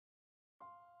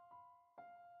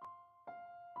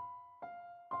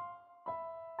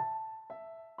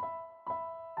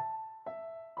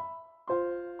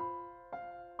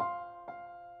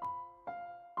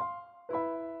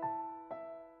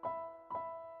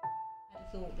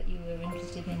thought that you were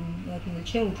interested in working with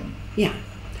children. Yeah.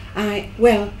 I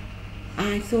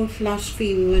thought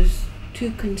philosophy was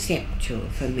too conceptual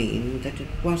for me, and that it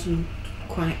wasn't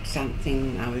quite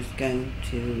something I was going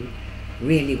to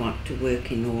really want to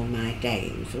work in all my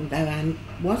days, although I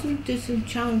wasn't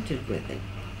disenchanted with it,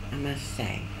 I must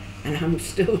say, and I'm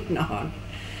still not.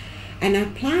 And I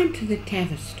applied to the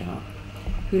Tavistock,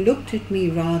 who looked at me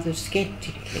rather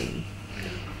sceptically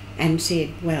and said,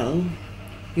 well,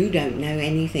 you don't know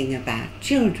anything about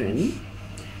children.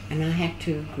 And I had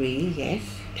to agree, yes,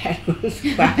 that was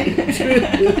quite true.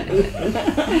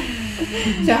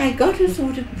 So I got a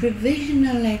sort of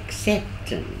provisional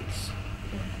acceptance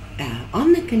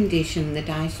on the condition that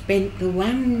I spent the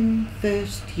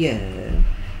first year,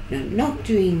 not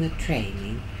doing the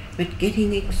training, but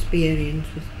getting experience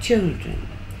with children.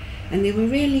 And there were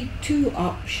really two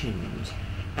options.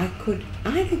 I could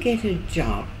either get a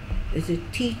job as a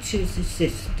teacher's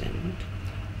assistant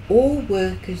or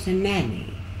work as a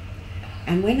nanny.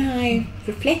 And when I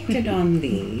reflected on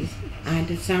these, I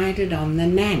decided on the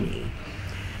nanny,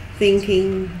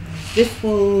 thinking this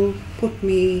will put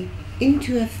me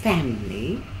into a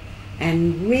family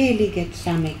and really get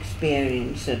some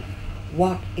experience of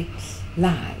what it's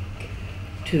like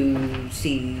to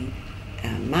see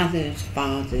mothers,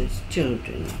 fathers,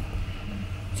 children.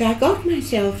 So I got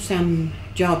myself some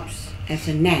jobs as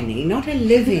a nanny, not a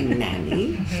live-in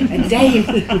nanny, a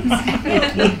daily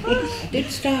nanny. I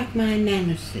did start my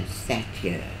analysis that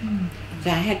year. So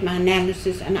I had my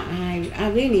analysis, and I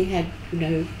really had,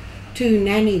 2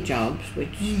 nanny jobs,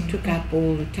 which took up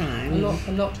all the time.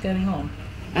 A lot going on.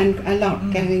 And a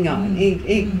lot going on,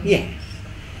 yes.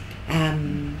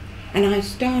 And I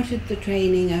started the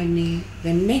training only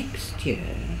the next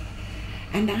year.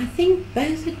 And I think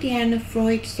both at the Anna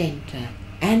Freud Centre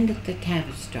and at the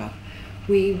Tavistock,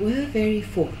 we were very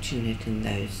fortunate in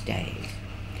those days.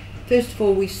 First of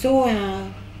all, we saw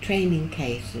our training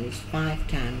cases 5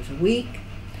 times a week.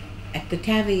 At the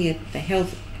Tavi,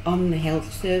 on the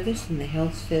health service,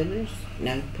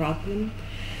 no problem.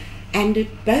 And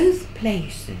at both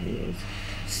places,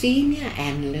 senior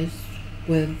analysts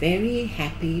were very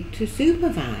happy to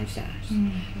supervise us,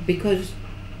 because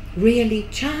really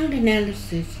child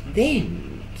analysis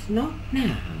then, it's not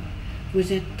now,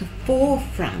 was at the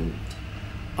forefront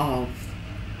of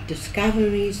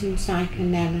discoveries in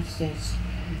psychoanalysis,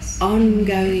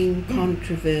 ongoing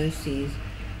controversies,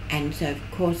 and so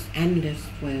of course analysts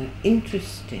were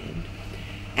interested.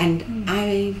 And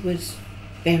I was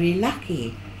very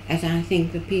lucky, as I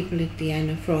think the people at the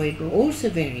Anna Freud were also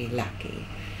very lucky.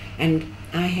 And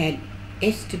I had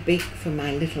Esther Bick for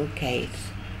my little case,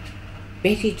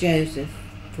 Betty Joseph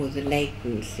for the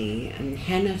latency, and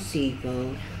Hannah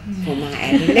Siegel for my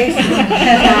adolescence.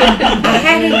 I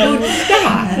had a good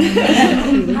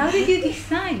start. How did you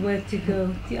decide where to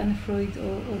go, the Anna Freud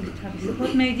or the Tavistock?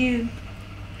 What made you?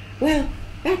 Well,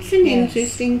 that's an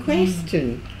interesting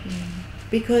question,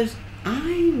 because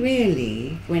I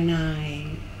really, when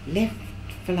I left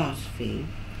philosophy,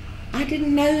 I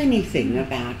didn't know anything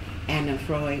about Anna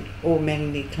Freud or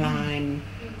Melanie Klein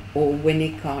or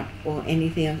Winnicott or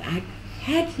anything else. I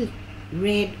had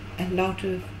read a lot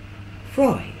of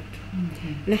Freud.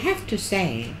 And I have to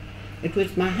say, it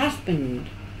was my husband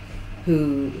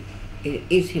who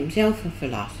is himself a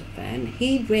philosopher, and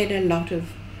he'd read a lot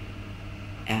of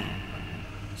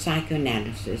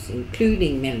psychoanalysis,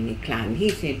 including Melanie Klein. He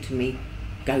said to me,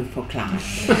 go for Klein.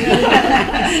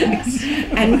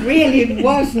 And really it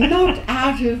was not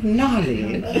out of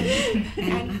knowledge.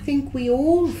 And I think we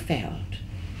all felt,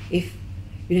 if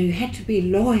you had to be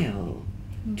loyal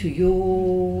to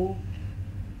your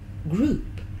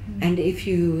group, and if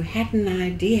you had an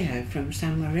idea from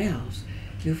somewhere else,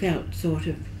 you felt sort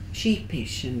of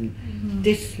sheepish and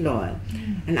disloyal.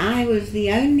 And I was the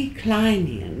only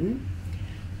Kleinian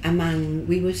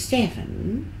we were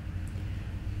 7,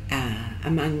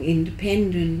 among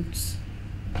independents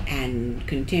and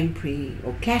contemporary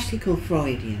or classical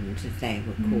Freudians, as they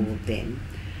were called then.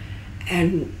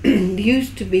 And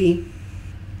used to be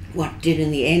what did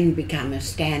in the end become a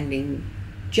standing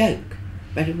joke,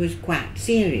 but it was quite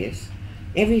serious.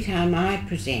 Every time I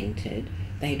presented,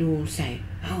 they'd all say,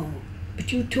 oh,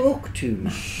 but you talk too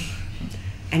much.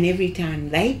 And every time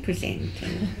they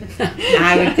presented,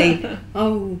 I would think,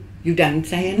 oh, you don't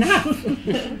say enough.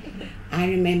 I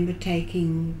remember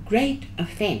taking great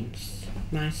offence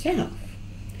myself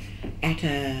at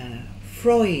a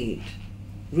Freud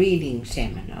reading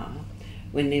seminar,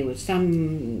 when there was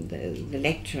the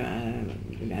lecturer,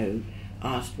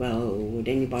 asked, well, would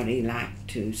anybody like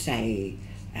to say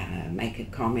make a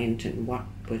comment and what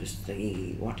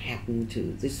happened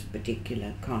to this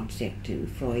particular concept in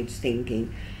Freud's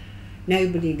thinking.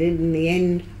 Nobody did. In the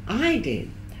end, I did.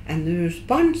 And the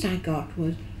response I got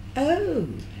was, "Oh,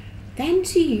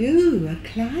 fancy you, a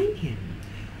client,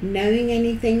 knowing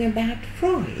anything about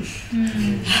Freud."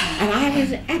 And I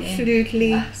was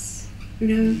absolutely,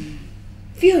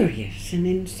 furious and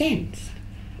incensed.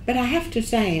 But I have to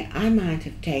say, I might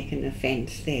have taken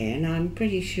offence there, and I'm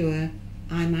pretty sure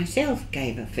I myself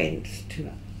gave offence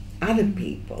to other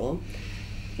people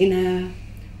in a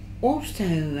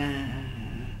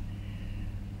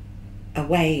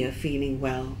way of feeling,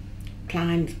 well,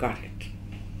 Klein's got it,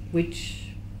 which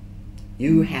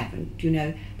you haven't.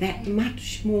 That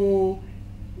much more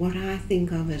what I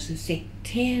think of as a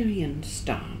sectarian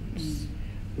stance,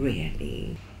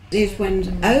 really. There's one's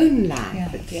own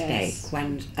life at stake,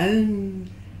 one's own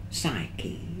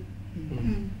psyche.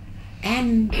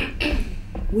 And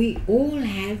we all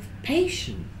have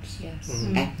patience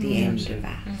at the end of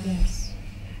us.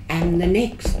 And the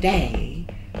next day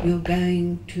you're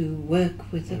going to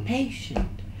work with a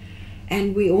patient.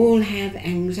 And we all have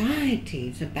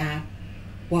anxieties about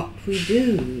what we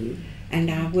do, and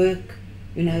our work,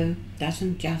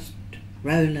 doesn't just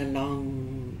roll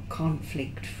along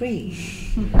conflict-free,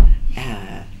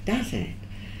 does it?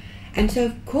 And so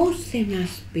of course there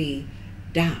must be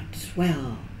doubts.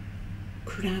 Well,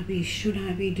 should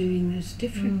I be doing this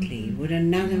differently? Would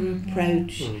another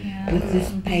approach with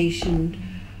this patient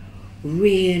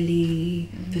really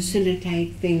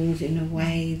facilitate things in a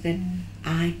way that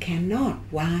I cannot?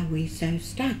 Why are we so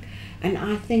stuck? And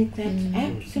I think that's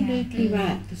absolutely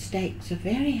right. The stakes are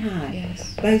very high,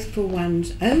 both for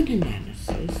one's own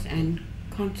analysis and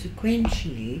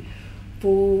consequentially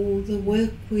for the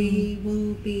work we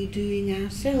will be doing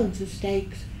ourselves. The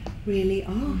stakes really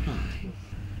are high.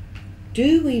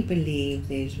 Do we believe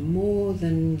there's more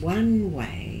than one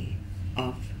way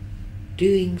of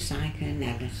doing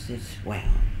psychoanalysis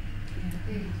well?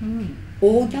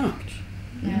 Or not?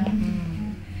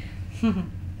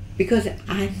 Because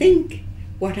I think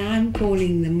what I'm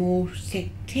calling the more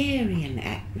sectarian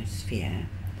atmosphere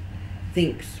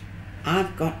thinks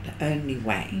I've got the only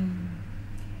way.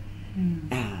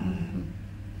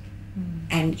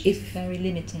 And if very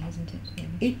limiting, isn't it?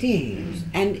 it is,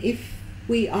 and if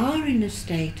we are in a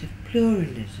state of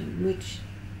pluralism, which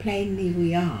plainly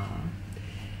we are,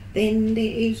 then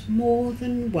there is more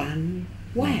than one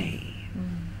way.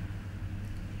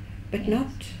 But not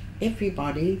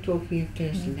everybody, talking of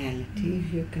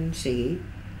personalities, you can see,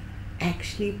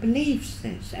 actually believes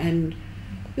this. And,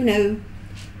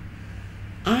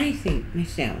 I think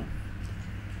myself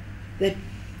that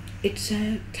it's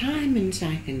a time in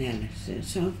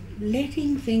psychoanalysis of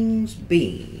letting things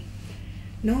be,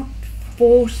 not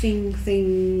forcing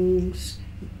things.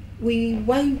 We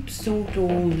won't sort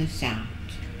all this out.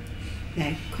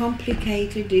 They're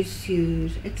complicated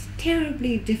issues. It's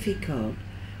terribly difficult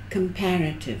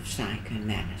comparative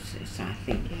psychoanalysis, I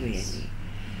think, really.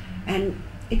 And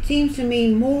it seems to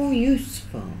me more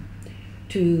useful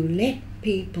to let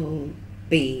people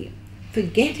be,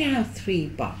 forget our three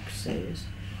boxes.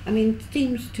 I mean, it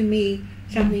seems to me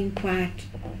something quite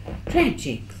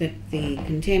tragic that the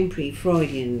contemporary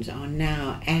Freudians are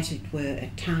now, as it were, a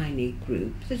tiny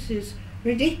group. This is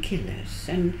ridiculous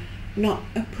and not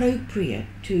appropriate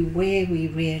to where we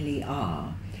really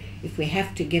are. If we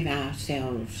have to give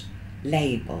ourselves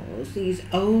labels, these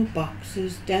old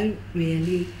boxes don't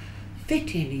really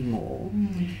fit anymore.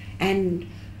 And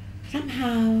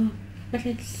somehow, but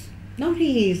it's not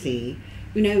easy,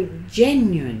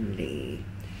 genuinely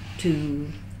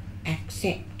to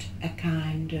accept a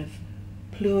kind of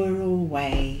plural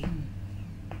way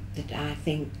that I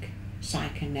think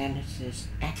psychoanalysis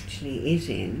actually is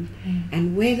in,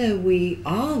 and whether we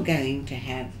are going to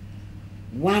have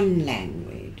one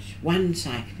language, one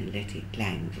psychoanalytic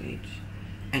language,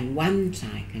 and one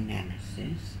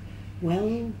psychoanalysis,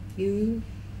 well,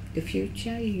 the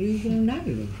future, you will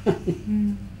know.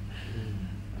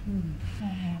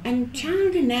 And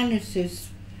child analysis,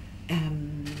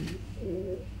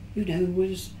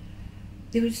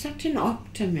 there was such an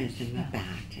optimism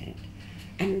about it.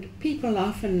 And people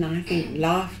often, I think,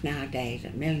 laugh nowadays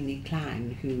at Melanie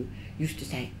Klein, who used to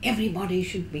say, everybody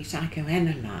should be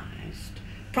psychoanalyzed,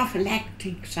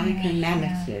 prophylactic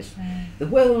psychoanalysis. The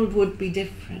world would be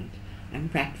different,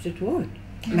 and perhaps it would.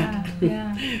 But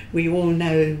we all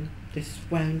know this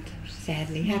won't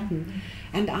sadly happen.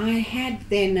 And I had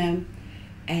then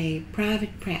a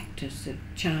private practice of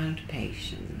child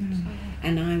patients,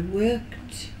 and I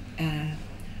worked,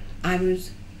 I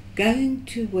was going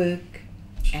to work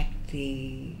at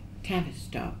the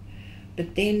Tavistock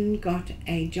but then got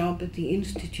a job at the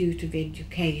Institute of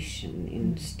Education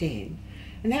instead.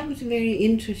 And that was a very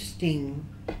interesting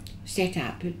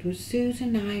setup. It was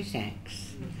Susan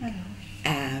Isaacs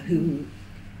who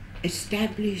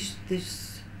established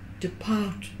this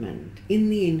department in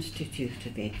the Institute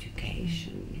of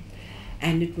Education,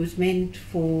 and it was meant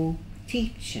for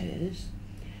teachers,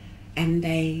 and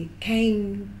they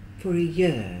came for a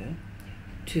year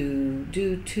to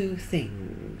do two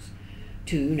things,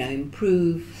 to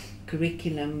improve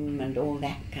curriculum and all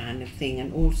that kind of thing,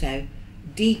 and also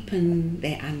deepen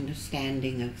their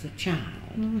understanding of the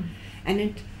child.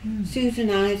 And Susan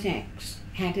Isaacs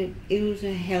had it, Ilse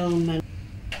Hellman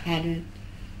had it,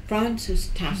 Frances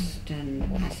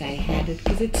Tuston, I say had it,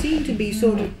 because it seemed to be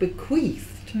sort of bequeathed.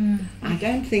 I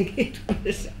don't think it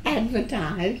was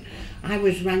advertised. I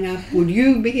was rung up, would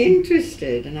you be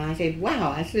interested? And I said,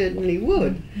 wow, I certainly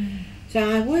would. So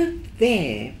I worked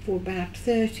there for about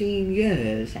 13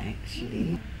 years,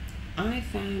 actually. I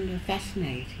found a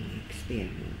fascinating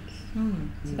experience.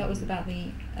 So that was about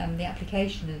the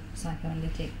application of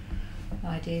psychoanalytic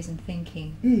ideas and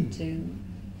thinking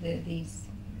to these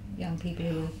young people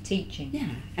who were teaching. Yeah,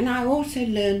 and I also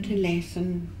learned a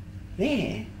lesson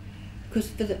there,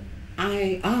 because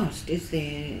I asked, is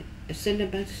there a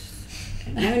syllabus?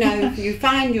 No, you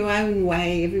find your own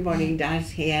way, everybody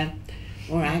does here,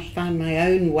 or I find my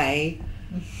own way.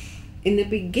 In the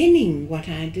beginning, what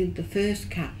I did the first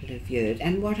couple of years,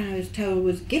 and what I was told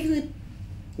was give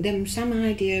them some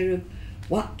idea of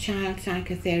what child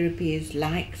psychotherapy is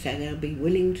like, so they'll be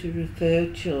willing to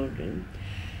refer children.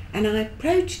 And I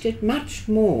approached it much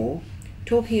more,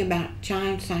 talking about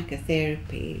child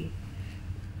psychotherapy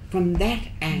from that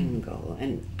angle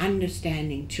and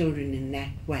understanding children in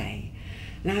that way.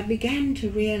 And I began to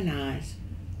realise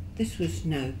this was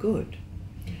no good.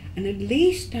 And at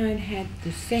least I'd had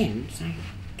the sense, I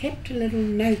kept a little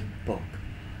notebook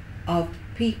of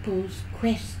people's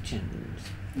questions.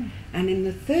 And in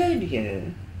the third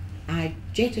year, I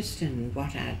jettisoned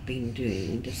what I'd been doing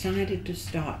and decided to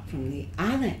start from the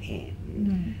other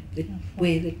end,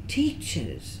 where the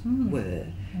teachers were,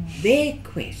 their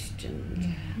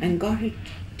questions, and got it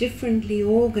differently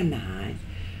organised,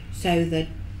 so that,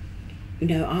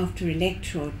 after a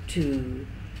lecture or two,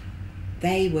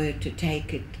 they were to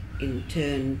take it in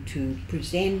turn to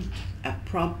present a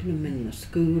problem in the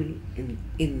school,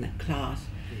 in the class,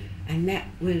 and that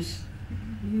was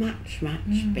much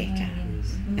better.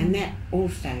 And that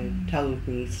also told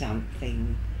me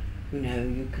something,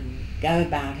 you can go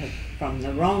about it from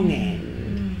the wrong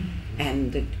end,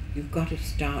 and that you've got to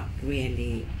start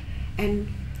really. And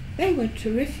they were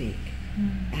terrific.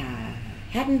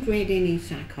 Hadn't read any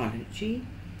psychology,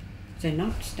 so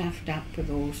not stuffed up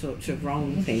with all sorts of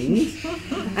wrong things,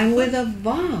 and with a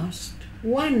vast,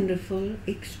 wonderful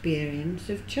experience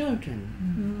of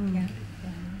children.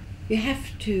 You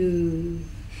have to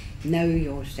know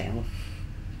yourself,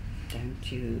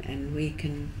 don't you? And we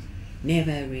can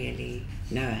never really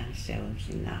know ourselves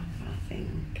enough, I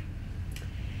think.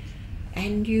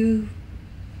 And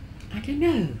I don't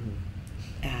know,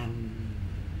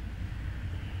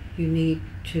 you need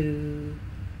to,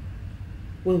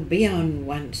 Bjorn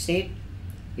once said,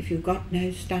 if you've got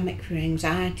no stomach for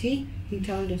anxiety, he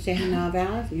told us 7.5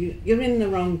 hours, you're in the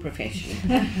wrong profession.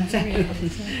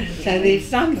 so there's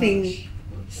something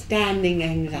standing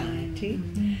anxiety,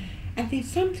 and there's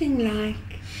something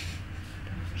like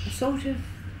a sort of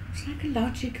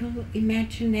psychological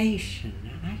imagination.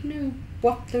 I don't know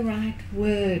what the right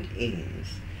word is,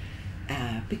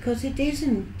 because it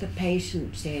isn't the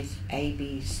patient says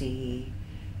ABC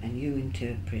and you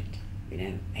interpret,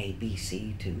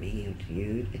 ABC to me or to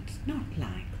you. It's not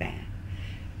like that.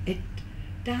 It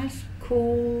does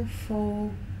call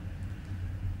for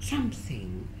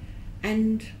something,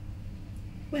 and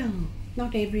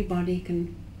not everybody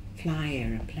can fly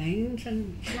aeroplanes,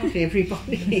 and not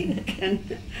everybody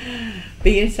can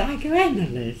be a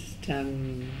psychoanalyst.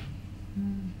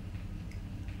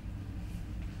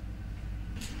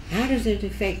 How does it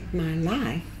affect my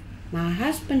life? My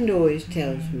husband always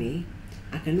tells me,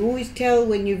 I can always tell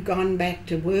when you've gone back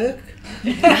to work.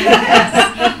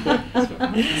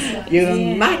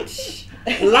 You're much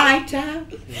lighter,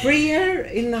 freer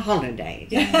in the holidays.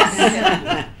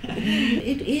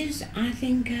 It is, I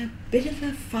think, a bit of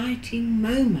a fighting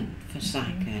moment for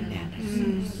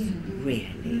psychoanalysis,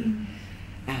 really.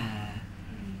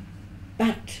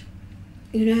 But,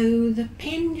 the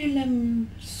pendulum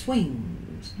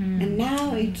swings, and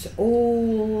now it's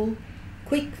all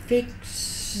quick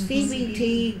fix,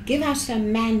 CBT, give us a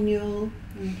manual.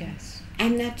 Yes.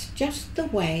 And that's just the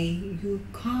way you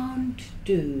can't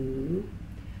do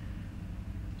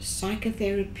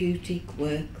psychotherapeutic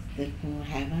work that will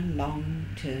have a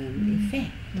long-term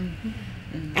effect.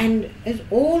 And as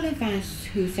all of us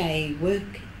who say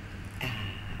work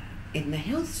in the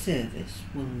health service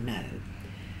will know,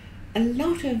 a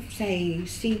lot of, say,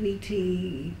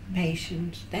 CBT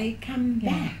patients, they come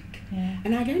back.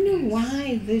 And I don't know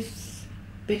why this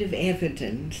bit of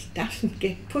evidence doesn't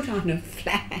get put on a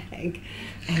flag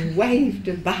and waved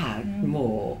about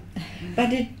more.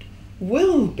 But it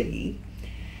will be.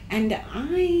 And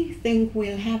I think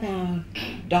we'll have our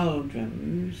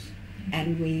doldrums,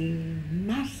 and we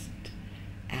must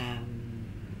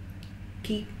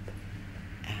keep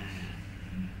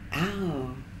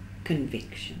our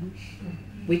conviction,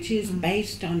 which is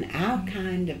based on our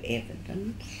kind of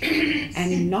evidence,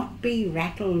 and not be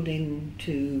rattled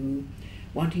into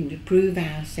wanting to prove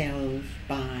ourselves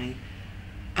by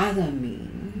other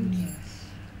means.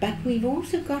 But we've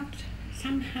also got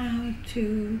somehow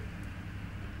to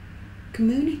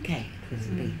communicate with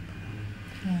people.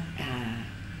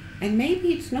 And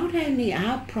maybe it's not only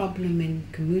our problem in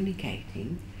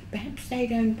communicating, perhaps they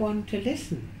don't want to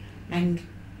listen. And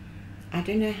I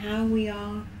don't know how we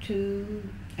are to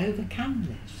overcome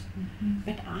this.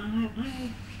 But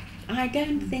I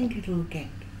don't think it'll get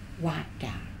wiped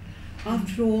out.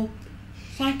 After all,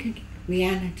 psychic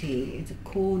reality is a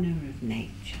corner of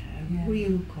nature, a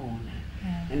real corner.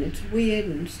 And it's weird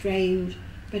and strange.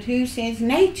 But who says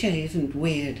nature isn't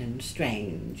weird and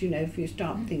strange? You know, if you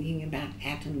start thinking about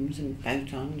atoms and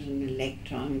photons and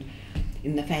electrons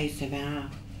in the face of our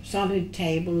solid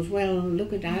tables, well,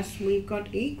 look at us, we've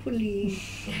got equally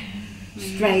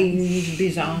strange,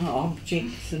 bizarre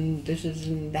objects and this is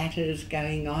and that is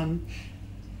going on.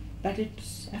 But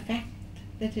it's a fact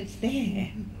that it's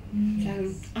there.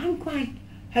 So I'm quite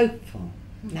hopeful.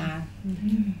 Now,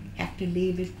 have to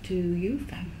leave it to you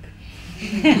folk.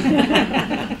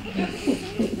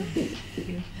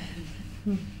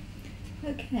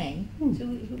 Okay,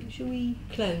 so shall we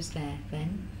close there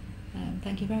then?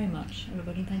 Thank you very much,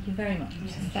 everybody. Thank you very much.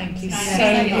 Thank you so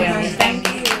so much. much. Thank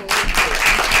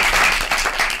you.